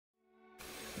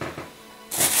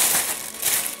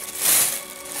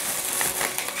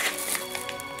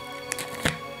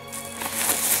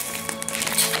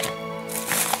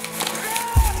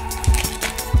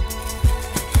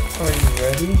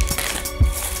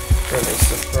for the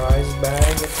surprise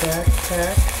bag attack.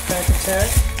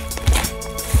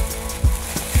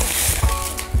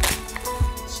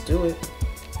 Let's do it.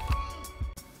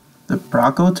 The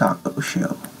Prokotaco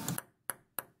Show.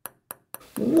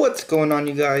 What's going on,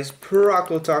 you guys?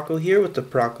 Prokotaco here with the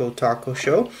Prokotaco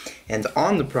Show. And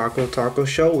on the Prokotaco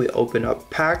Show, we open up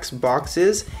packs,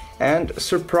 boxes, and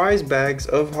surprise bags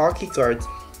of hockey cards.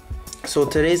 So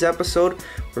today's episode,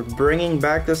 we're bringing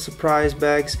back the surprise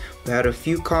bags. We had a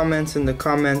few comments in the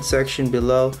comment section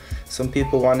below. Some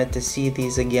people wanted to see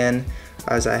these again,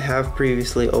 as I have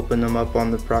previously opened them up on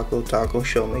the Prokotaco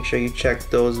Show. Make sure you check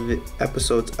those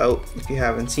episodes out if you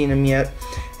haven't seen them yet.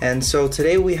 And so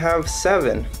today we have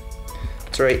 7.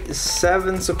 That's right,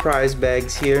 7 surprise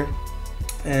bags here.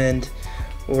 And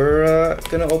we're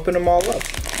gonna open them all up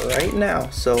right now.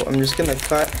 So I'm just gonna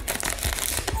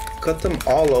cut them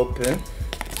all open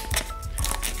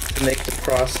to make the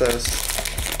process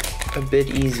a bit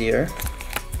easier,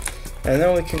 and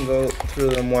then we can go through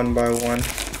them one by one.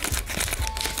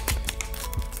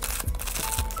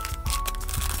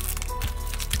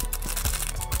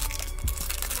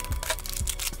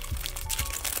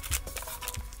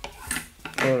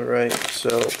 Alright,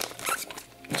 so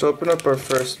let's open up our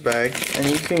first bag, and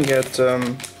you can get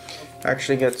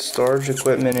actually get storage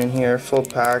equipment in here, full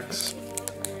packs.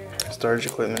 Storage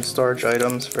equipment, storage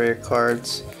items for your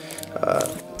cards.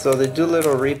 So they do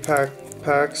little repack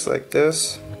packs like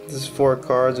this. This is 4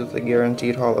 cards with a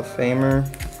guaranteed Hall of Famer.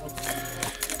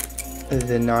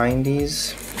 The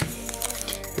 90s.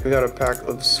 We got a pack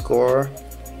of Score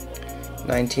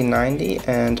 1990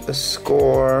 and a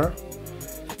Score.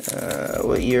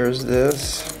 What year is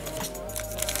this?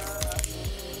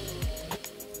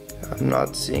 I'm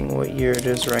not seeing what year it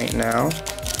is right now.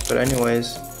 But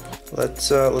anyways,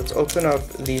 let's open up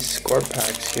these Score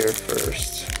packs here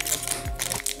first,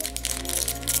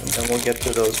 and then we'll get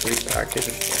to those repackaged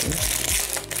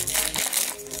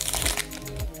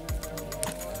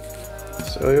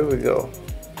ones. So here we go.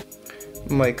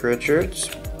 Mike Richards,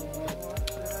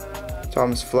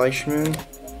 Thomas Fleischman,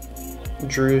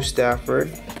 Drew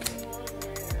Stafford,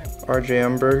 RJ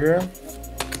Umberger,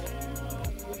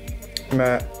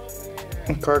 Matt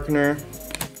Karkner.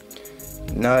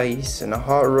 Nice, and a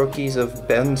hot rookies of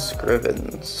Ben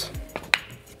Scrivens.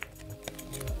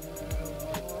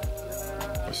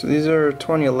 So these are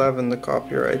 2011, the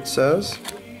copyright says,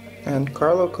 and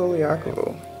Carlo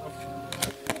Koliakovo.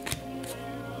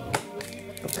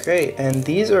 Okay, and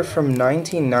these are from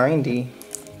 1990.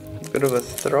 Bit of a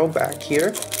throwback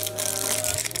here.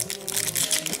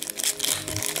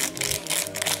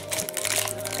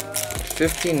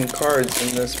 $15 cards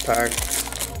in this pack.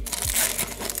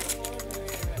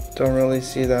 Don't really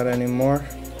see that anymore.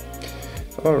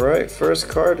 Alright, first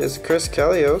card is Chris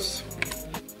Kelios,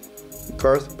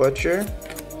 Garth Butcher,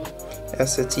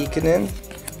 Esa Tikkanen,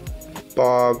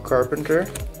 Bob Carpenter.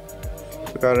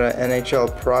 We got an NHL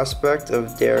prospect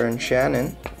of Darren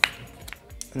Shannon.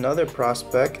 Another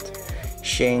prospect,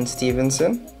 Shane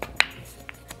Stevenson.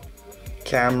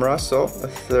 Cam Russell, a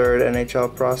 3rd NHL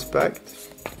prospect.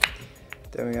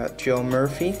 Then we got Joe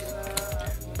Murphy,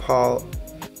 Paul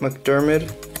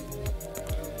McDermott,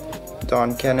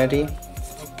 Don Kennedy,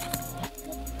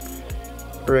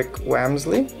 Rick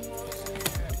Wamsley,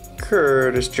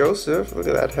 Curtis Joseph, look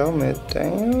at that helmet,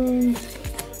 damn,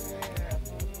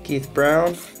 Keith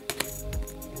Brown,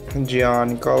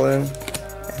 John Cullen,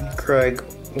 and Craig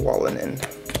Wallinen.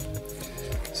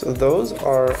 So those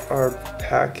are our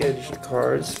packaged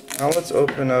cards. Now let's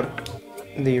open up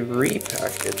the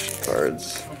repackaged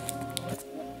cards.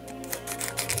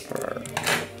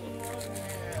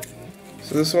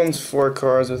 So this one's 4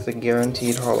 cards with a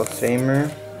guaranteed Hall of Famer.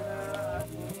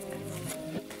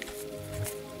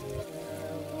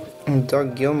 And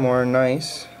Doug Gilmour,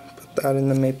 nice. Put that in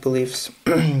the Maple Leafs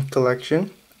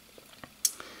collection.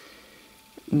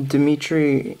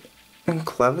 Dmitry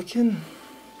Klevikin?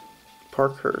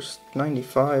 Parkhurst,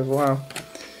 95, wow.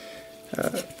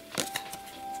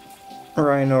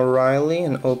 Ryan O'Reilly,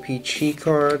 an OPG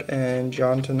card, and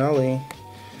John Tonelli.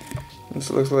 This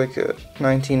looks like a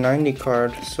 1990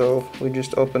 card, so we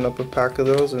just open up a pack of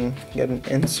those and get an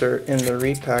insert in the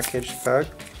repackaged pack.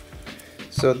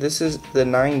 So this is the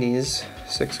 90s,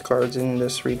 6 cards in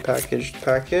this repackaged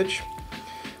package.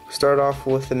 We start off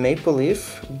with the Maple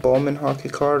Leaf Bowman hockey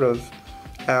card of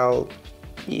Al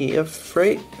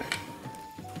Eafrate.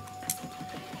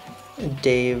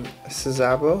 Dave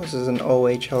Cesabo, this is an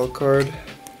OHL card.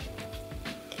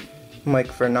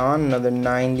 Mike Vernon, another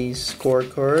 90s Score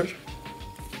card.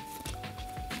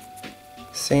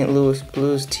 St. Louis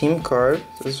Blues team card.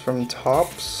 This is from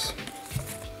Topps.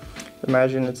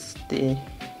 Imagine it's the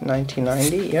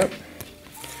 1990, yep.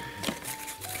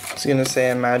 I was gonna say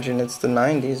imagine it's the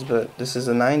 90s, but this is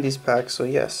a 90s pack, so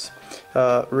yes.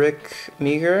 Rick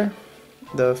Meager,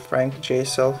 the Frank J.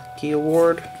 Selke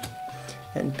Award,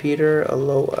 and Peter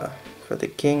Aloha for the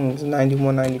Kings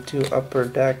 91-92 Upper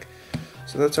Deck.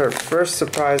 So that's our first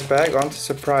surprise bag. On to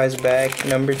surprise bag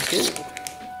number 2.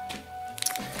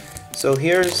 So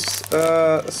here's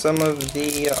some of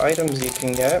the items you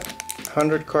can get.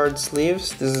 100 card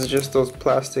sleeves. This is just those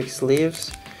plastic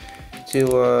sleeves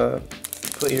to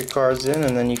put your cards in,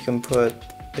 and then you can put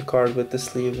the card with the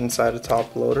sleeve inside a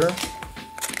top loader.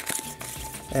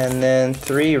 And then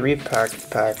 3 repacked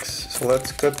packs. So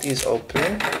let's cut these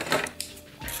open,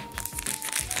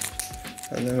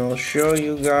 and then I'll show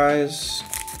you guys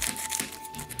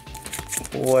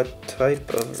what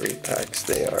type of repacks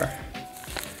they are.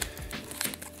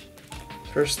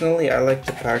 Personally, I like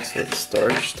the packs with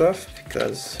storage stuff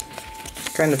because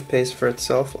it kind of pays for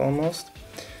itself almost.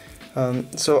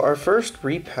 So our first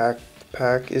repack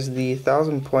pack is the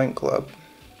 1000 Point Club.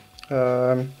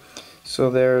 So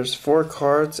there's 4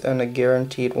 cards and a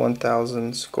guaranteed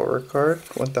 1000 scorer card,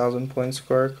 1000 point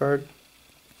scorer card.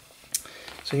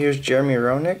 So here's Jeremy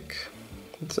Roenick.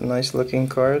 It's a nice looking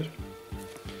card.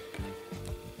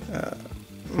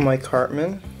 Mike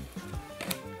Hartman.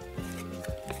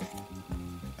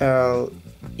 Al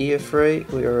Iafrate,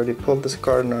 we already pulled this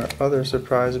card in our other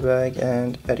surprise bag,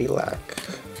 and Eddie Lack.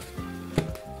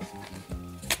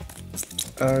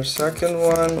 Our second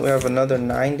one, we have another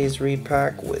 90s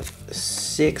repack with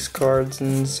 6 cards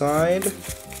inside.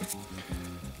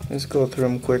 Let's go through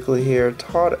them quickly here.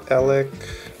 Todd Ellick,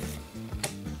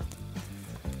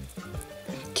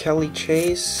 Kelly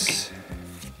Chase,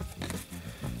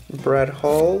 Brett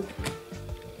Hull,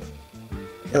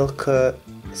 Ilka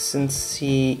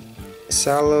Cincy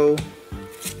Salo,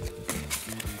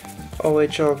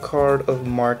 OHL card of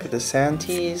Mark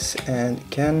DeSantis, and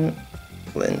Ken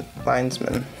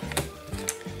Linesman.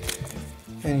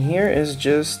 And here is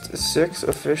just 6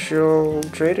 official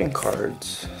trading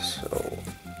cards. So,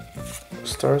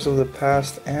 stars of the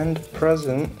past and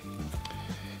present: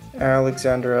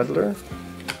 Alexander Edler,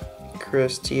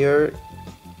 Chris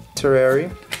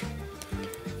Terreri.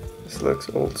 This looks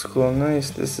old school nice.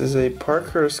 This is a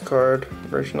Parkhurst card,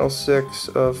 version 06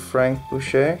 of Frank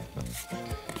Boucher.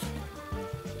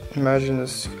 Imagine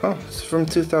this. Oh, it's from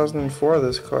 2004,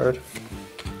 this card.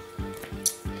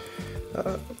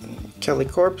 Kelly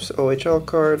Corpse, OHL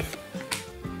card.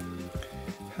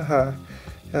 Haha.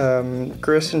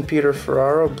 Chris and Peter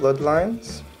Ferraro,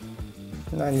 Bloodlines.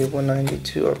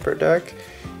 91-92 Upper Deck.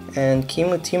 And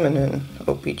Kimmo Timonen,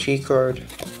 OPG card.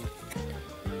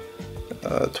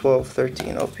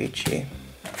 12-13 OPG.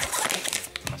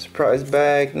 Surprise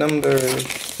bag number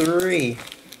 3.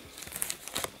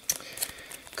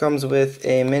 Comes with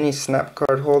a mini snap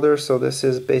card holder, so this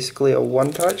is basically a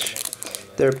one-touch.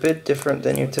 They're a bit different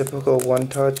than your typical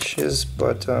one-touches,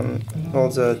 but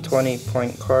holds a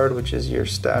 20-point card, which is your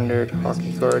standard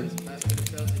hockey card.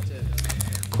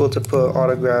 Cool to put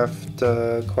autographed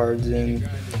cards in,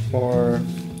 or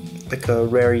like a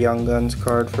rare Young Guns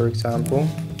card, for example.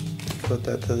 Put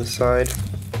that to the side.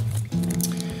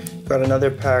 Got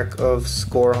another pack of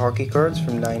Score hockey cards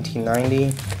from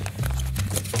 1990.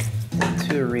 And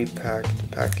 2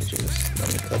 repacked packages.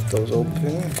 Let me cut those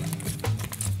open.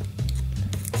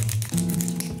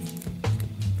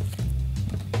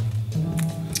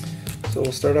 So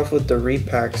we'll start off with the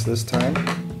repacks this time.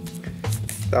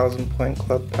 1000 Point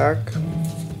Club pack.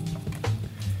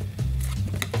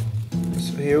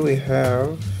 So here we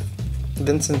have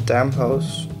Vincent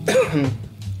Damhouse.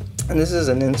 And this is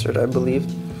an insert, I believe.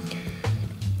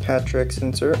 Hat-tricks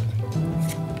insert.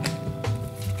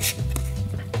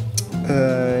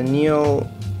 Neil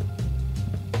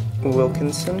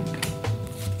Wilkinson.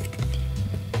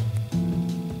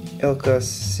 Ilka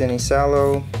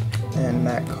Sinisalo. And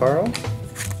Matt Carl.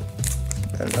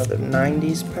 Another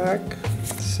 90s pack.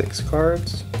 6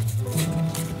 cards.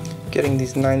 Getting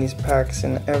these 90s packs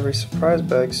in every surprise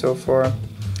bag so far.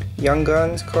 Young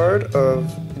Guns card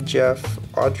of Jeff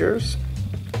Odgers.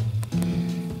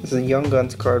 This is a Young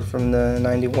Guns card from the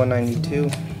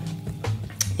 91-92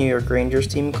 New York Rangers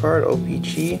team card,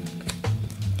 OPG.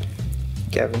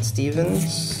 Gavin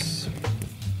Stevens.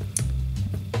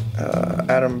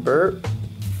 Adam Burt.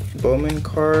 Bowman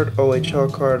card,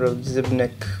 OHL card of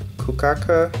Zbigniew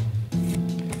Kukaka.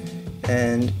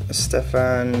 And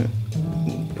Stefan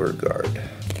Burgard.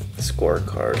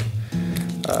 Scorecard.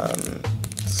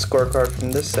 Scorecard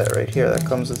from this set right here that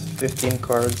comes with 15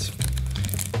 cards.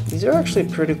 These are actually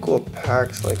pretty cool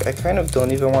packs. Like, I kind of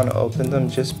don't even want to open them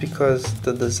just because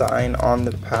the design on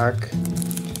the pack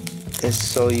is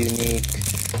so unique,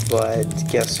 but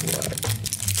guess what?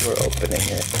 We're opening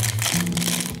it.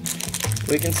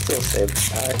 We can still save the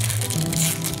pack.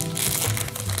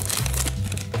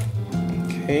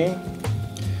 Okay,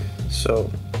 so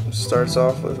starts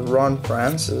off with Ron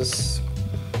Francis,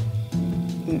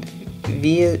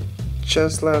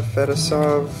 Vyacheslav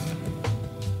Fedosov,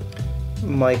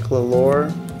 Mike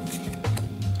Lalore.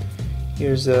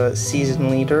 Here's a season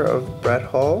leader of Brett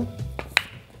Hall,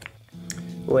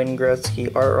 Wayne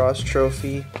Gretzky Art Ross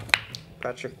Trophy,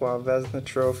 Patrick Waugh Vezina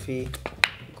Trophy,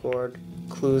 Gord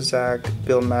Kluzak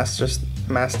Bill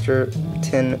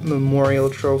Masterton Memorial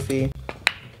Trophy,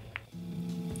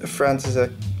 Francis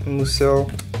Musil,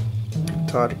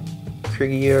 Todd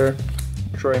Krieger,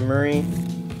 Troy Murray,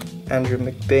 Andrew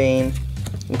McBain,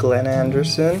 Glenn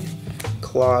Anderson,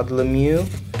 Claude Lemieux,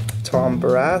 Tom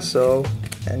Barrasso,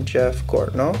 and Jeff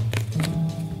Courtnall.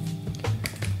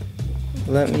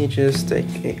 Let me just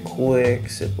take a quick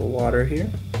sip of water here.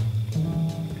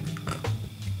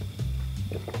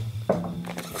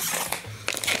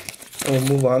 We'll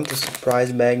move on to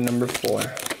surprise bag number 4.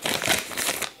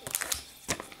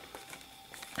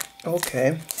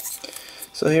 Okay,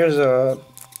 so here's an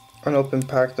open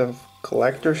pack of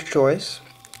Collector's Choice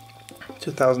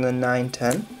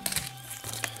 2009-10.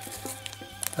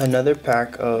 Another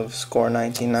pack of Score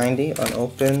 1990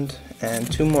 unopened,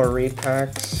 and 2 more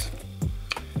repacks.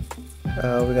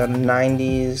 We got a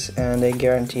 90s and a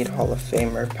Guaranteed Hall of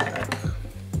Famer pack.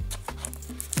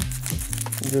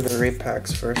 Do the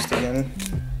repacks first again.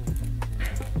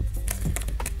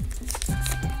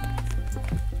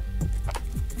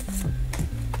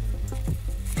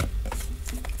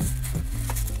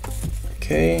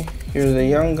 Okay, here's the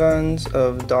Young Guns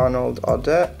of Donald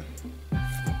Audette,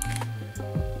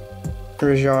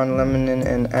 Rajon Lemonin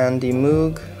and Andy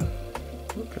Moog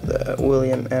for the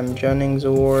William M. Jennings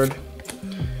Award,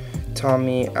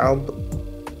 Tommy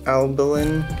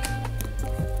Albelin,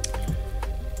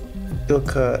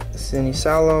 Ilka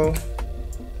Sinisalo,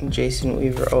 Jason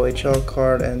Weaver OHL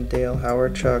card, and Dale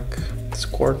Hawerchuk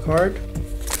scorecard.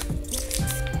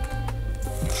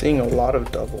 Seeing a lot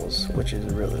of doubles, which is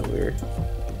really weird.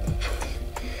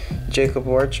 Jacob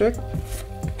Warchuk,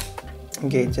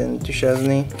 Gaetan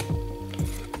Duchesne,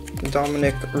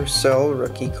 Dominic Roussel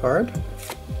rookie card,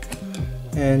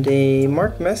 and a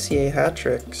Mark Messier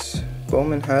hat-tricks,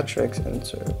 Bowman hat-tricks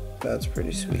insert. That's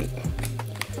pretty sweet.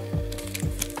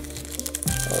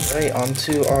 Alright, on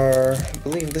to our, I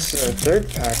believe this is our 3rd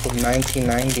pack of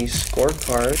 1990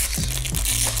 scorecards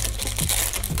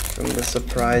from the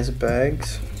surprise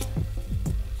bags.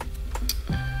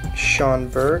 Sean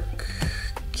Burke,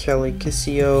 Kelly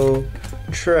Kissio,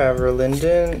 Trevor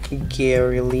Linden,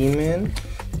 Gary Lehman,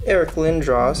 Eric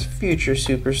Lindros, future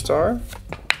superstar,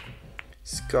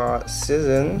 Scott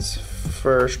Sissons,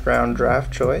 1st round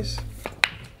draft choice,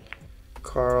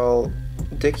 Carl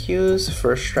Dickhughes,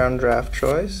 1st round draft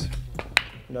choice,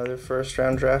 another 1st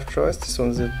round draft choice, this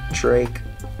one's a Drake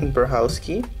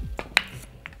Brahowski,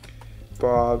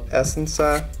 Bob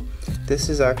Essensa. This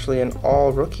is actually an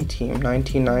all rookie team,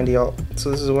 1990 all,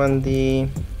 so this is when the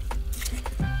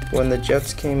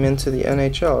Jets came into the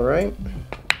NHL, right?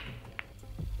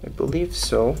 I believe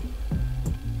so.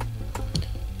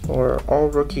 Or all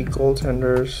rookie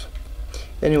goaltenders.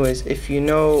 Anyways, if you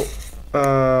know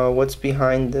what's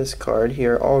behind this card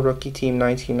here, all rookie team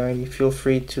 1990, feel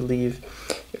free to leave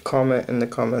a comment in the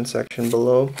comment section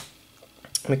below.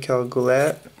 Mikel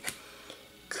Goulet,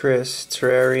 Chris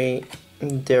Terreri,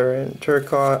 Darren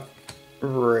Turcotte,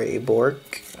 Ray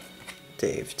Bork,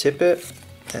 Dave Tippett,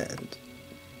 and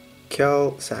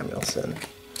Kel Samuelson.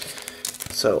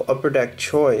 So Upper Deck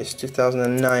Choice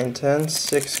 2009-10,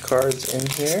 6 cards in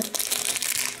here.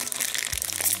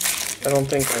 I don't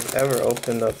think I've ever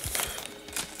opened up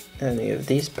any of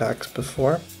these packs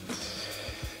before.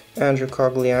 Andrew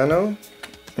Cogliano,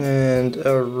 and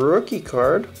a rookie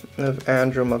card of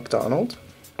Andrew McDonald,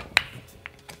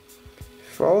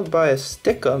 followed by a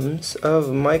Stickums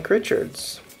of Mike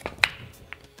Richards.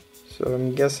 So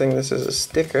I'm guessing this is a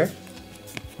sticker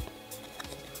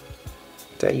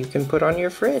that you can put on your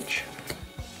fridge.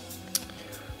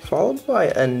 Followed by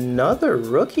another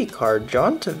rookie card,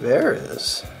 John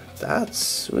Tavares. That's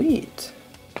sweet.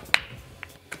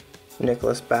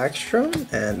 Nicholas Backstrom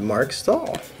and Mark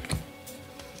Stahl.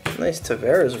 Nice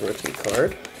Tavares rookie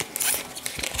card.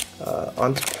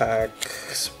 On to pack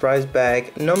surprise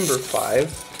bag number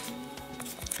 5.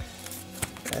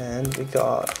 And we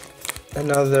got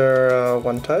another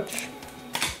One Touch.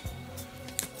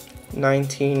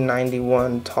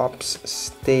 1991 Topps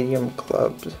Stadium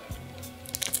Club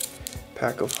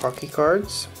pack of hockey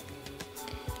cards.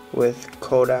 with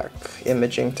Kodak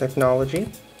imaging technology.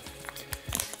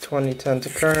 2010 to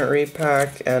current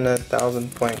repack and a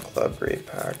 1000 point club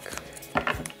repack.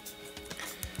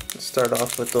 Let's start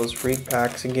off with those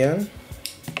repacks again.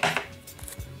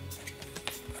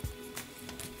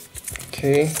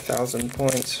 Okay, 1000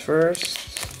 points first.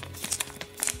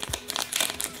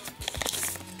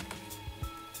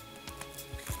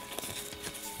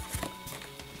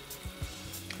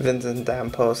 Vincent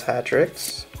Dampos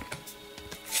hat-tricks.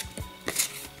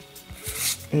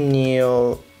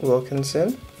 Neil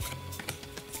Wilkinson.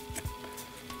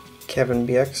 Kevin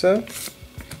Bieksa.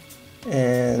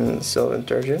 And Sylvan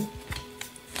Turgeon.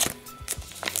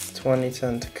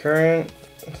 2010 to current.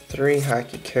 3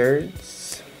 hockey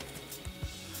cards.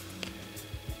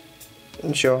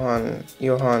 Johan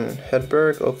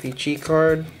Hedberg OPG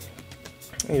card.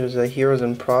 He was a Heroes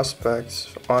and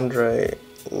Prospects. Andrei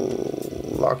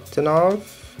Loktinov.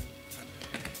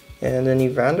 And then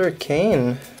Evander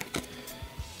Kane.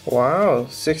 Wow,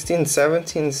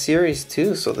 16-17 Series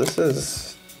 2, so this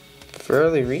is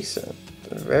fairly recent.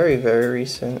 Very, very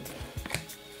recent.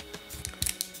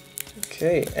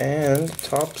 Okay, and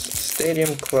Topps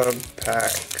Stadium Club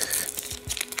pack.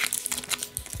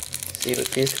 See what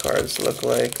these cards look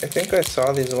like. I think I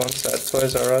saw these once at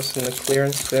Toys R Us in the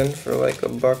clearance bin for like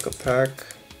 $1 a pack.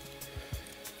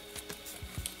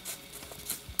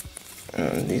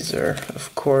 And these are,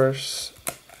 of course,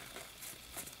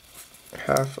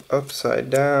 half upside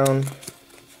down.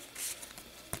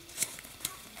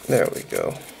 There we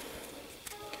go.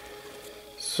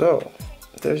 So,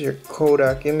 there's your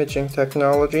Kodak imaging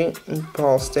technology.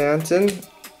 Paul Stanton,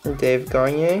 Dave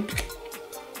Gagne,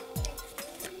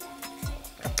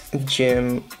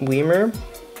 Jim Weimer,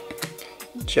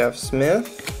 Jeff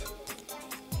Smith,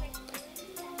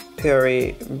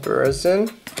 Perry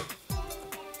Berezin.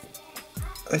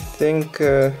 I think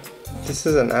this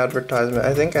is an advertisement.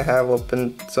 I think I have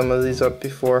opened some of these up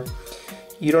before.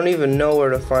 You don't even know where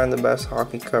to find the best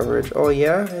hockey coverage. Oh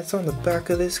yeah, it's on the back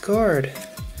of this card.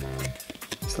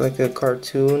 It's like a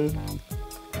cartoon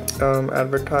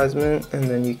advertisement, and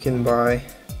then you can buy,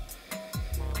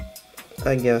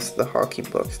 I guess, the hockey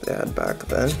books they had back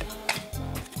then.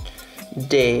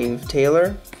 Dave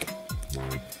Taylor,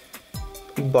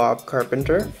 Bob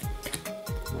Carpenter,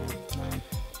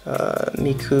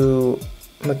 Miku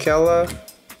Makela,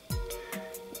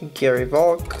 Gary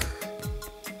Volk,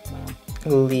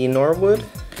 Lee Norwood,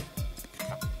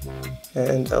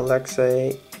 and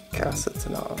Alexei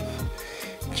Kasatonov.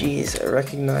 Jeez, I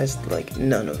recognized like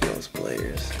none of those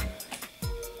players.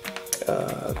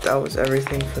 That was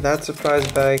everything for that surprise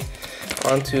bag.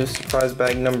 On to surprise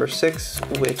bag number 6,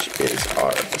 which is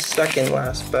our second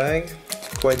last bag.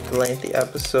 Quite the lengthy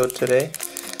episode today.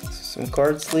 So some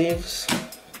card sleeves,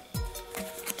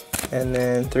 and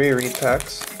then 3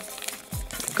 repacks.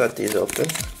 Got these open.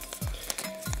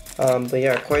 But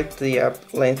yeah, quite the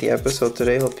lengthy episode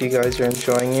today. Hope you guys are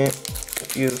enjoying it.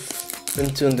 If you've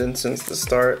been tuned in since the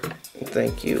start,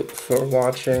 thank you for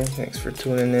watching. Thanks for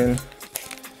tuning in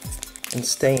and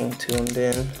staying tuned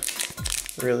in.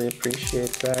 Really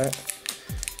appreciate that.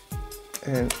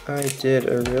 And I did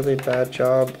a really bad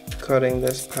job cutting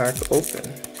this pack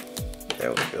open.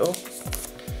 There we go.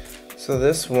 So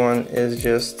this one is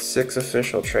just 6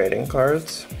 official trading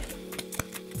cards.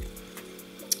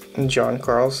 John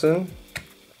Carlson,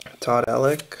 Todd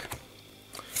Ellick.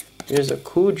 Here's a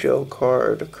Cujo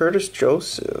card, Curtis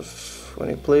Joseph when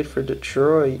he played for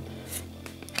Detroit.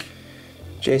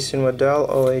 Jason Waddell,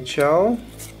 OHL.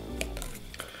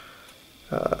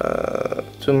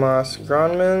 Tomas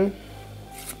Gronman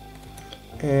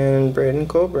and Braden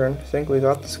Coburn. I think we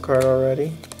got this card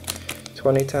already.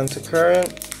 2010 to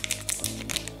current.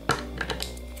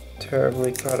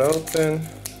 Terribly cut open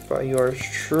by yours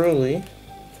truly.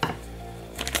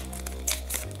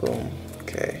 Boom.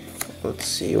 Okay, let's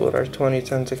see what our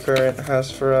 2010 to current has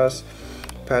for us.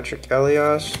 Patrick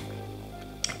Elias,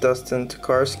 Dustin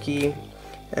Tokarski,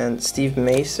 and Steve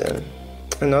Mason.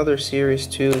 Another Series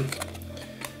 2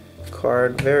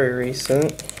 card, very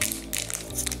recent.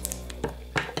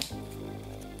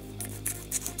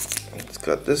 Let's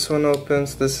got this one open.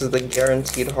 So this is the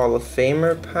Guaranteed Hall of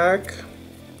Famer pack.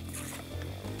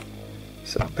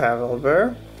 So Pavel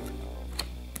Bure.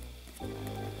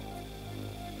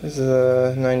 This is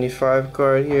a 95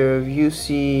 card here of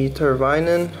UC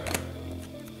Tervainen,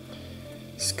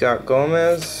 Scott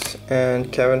Gomez,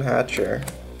 and Kevin Hatcher.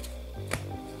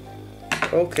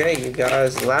 Okay, you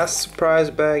guys, last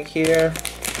surprise bag here.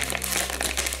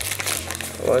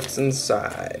 What's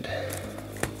inside?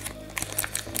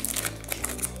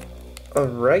 A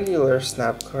regular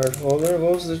snap card holder.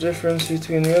 What was the difference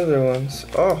between the other ones?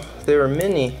 Oh, they were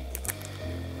mini.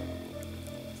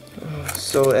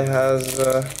 So it has,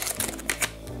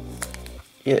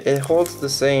 it holds the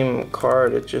same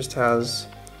card, it just has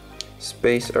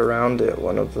space around it,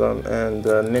 one of them, and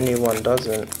the mini one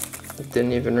doesn't. I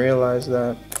didn't even realize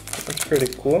that. That's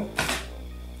pretty cool.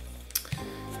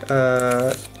 2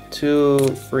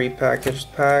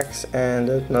 repackaged packs and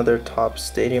another Top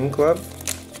Stadium Club.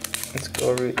 Let's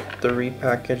go the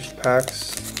repackaged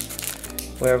packs.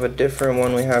 We have a different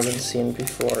one we haven't seen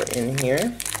before in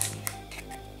here.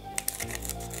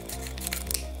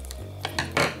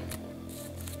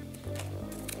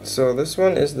 So this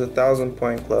one is the 1000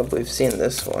 Point Club. We've seen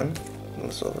this one,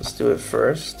 so let's do it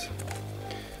first.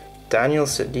 Daniel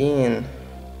Sedin.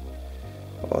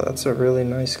 Oh, that's a really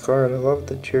nice card. I love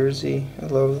the jersey. I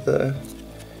love the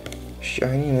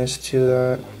shininess to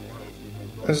that.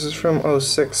 This is from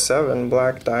 06-07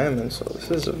 Black Diamond, so this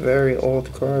is a very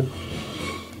old card.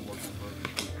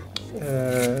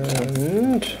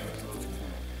 And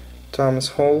Thomas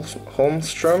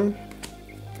Holmstrom.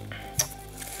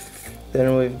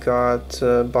 Then we've got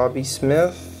Bobby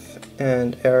Smith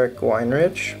and Eric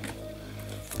Weinrich.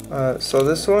 So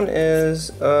this one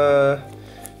is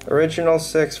Original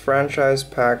 6 Franchise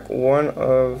Pack, one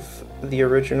of the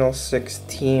original 6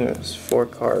 teams, 4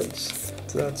 cards.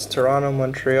 So that's Toronto,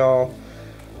 Montreal,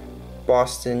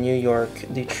 Boston, New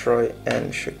York, Detroit,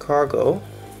 and Chicago.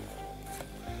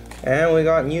 And we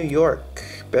got New York,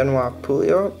 Benoit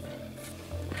Pouliot.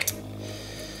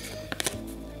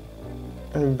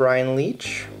 And Brian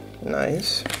Leach,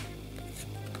 nice.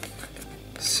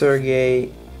 Sergei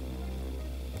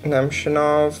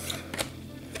Nemchinov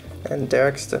and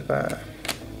Derek Stepan.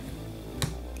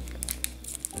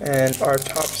 And our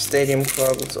Top Stadium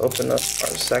Club, let's open up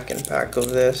our second pack of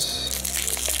this.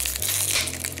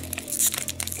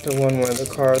 The one where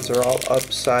the cards are all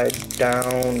upside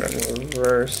down and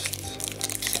reversed.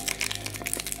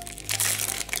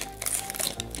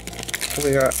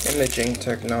 We got imaging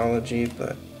technology,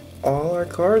 but all our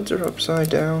cards are upside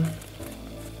down.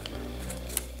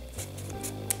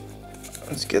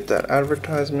 Let's get that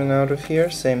advertisement out of here.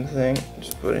 Same thing,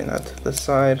 just putting that to the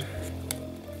side.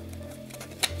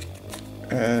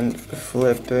 And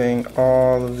flipping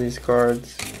all of these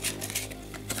cards.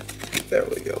 There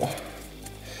we go.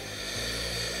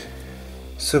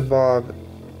 So Bob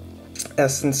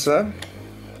Essensa,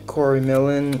 Corey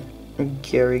Millen,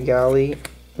 Gary Galley,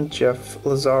 Jeff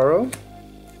Lazaro,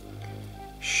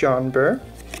 Sean Burr,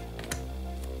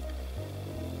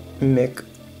 Mick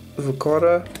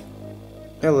Vukota,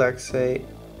 Alexei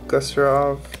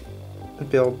Gusarov,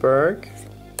 Bill Berg.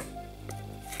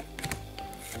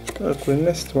 Look, we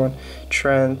missed one.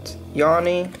 Trent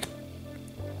Yanni,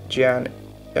 Jan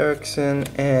Erickson,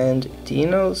 and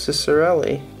Dino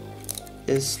Cicerelli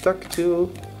is stuck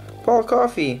to Paul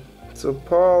Coffey. So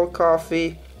Paul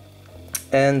Coffey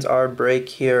ends our break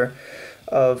here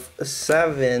of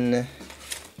 7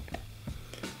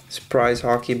 surprise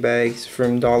hockey bags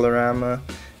from Dollarama.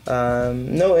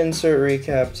 No insert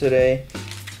recap today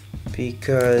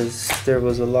because there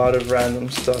was a lot of random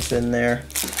stuff in there,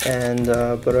 and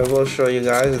but I will show you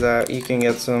guys that you can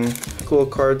get some cool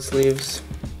card sleeves,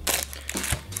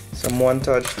 some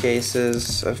one-touch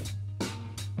cases. I've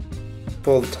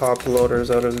pulled top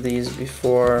loaders out of these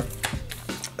before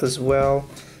as well,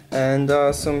 and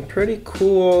some pretty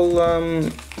cool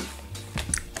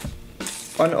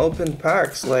unopened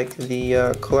packs like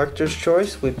the collector's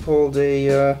choice. We pulled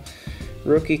a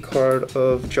rookie card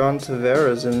of John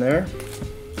Tavares in there.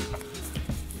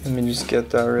 Let me just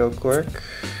get that real quick.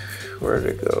 Where'd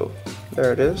it go?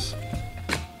 There it is.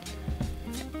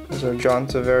 There's our John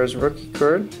Tavares rookie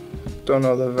card. Don't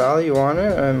know the value on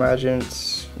it. I imagine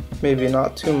it's maybe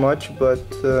not too much, but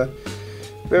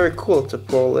very cool to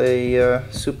pull a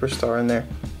superstar in there.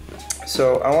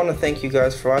 So I want to thank you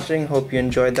guys for watching. Hope you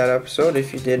enjoyed that episode.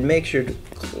 If you did, make sure to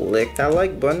click that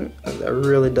like button. That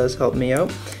really does help me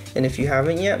out. And if you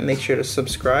haven't yet, make sure to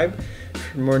subscribe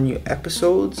for more new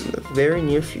episodes in the very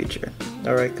near future.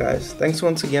 Alright guys, thanks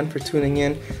once again for tuning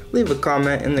in. Leave a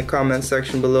comment in the comment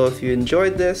section below if you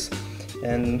enjoyed this.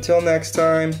 And until next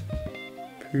time,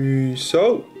 peace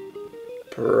out.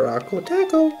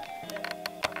 Prokotaco.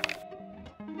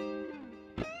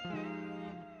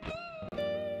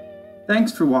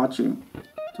 Thanks for watching.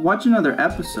 To watch another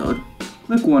episode,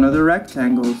 click one of the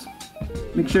rectangles.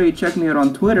 Make sure you check me out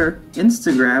on Twitter,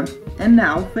 Instagram, and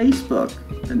now Facebook.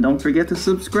 And don't forget to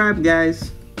subscribe,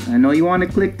 guys. I know you want to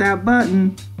click that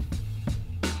button.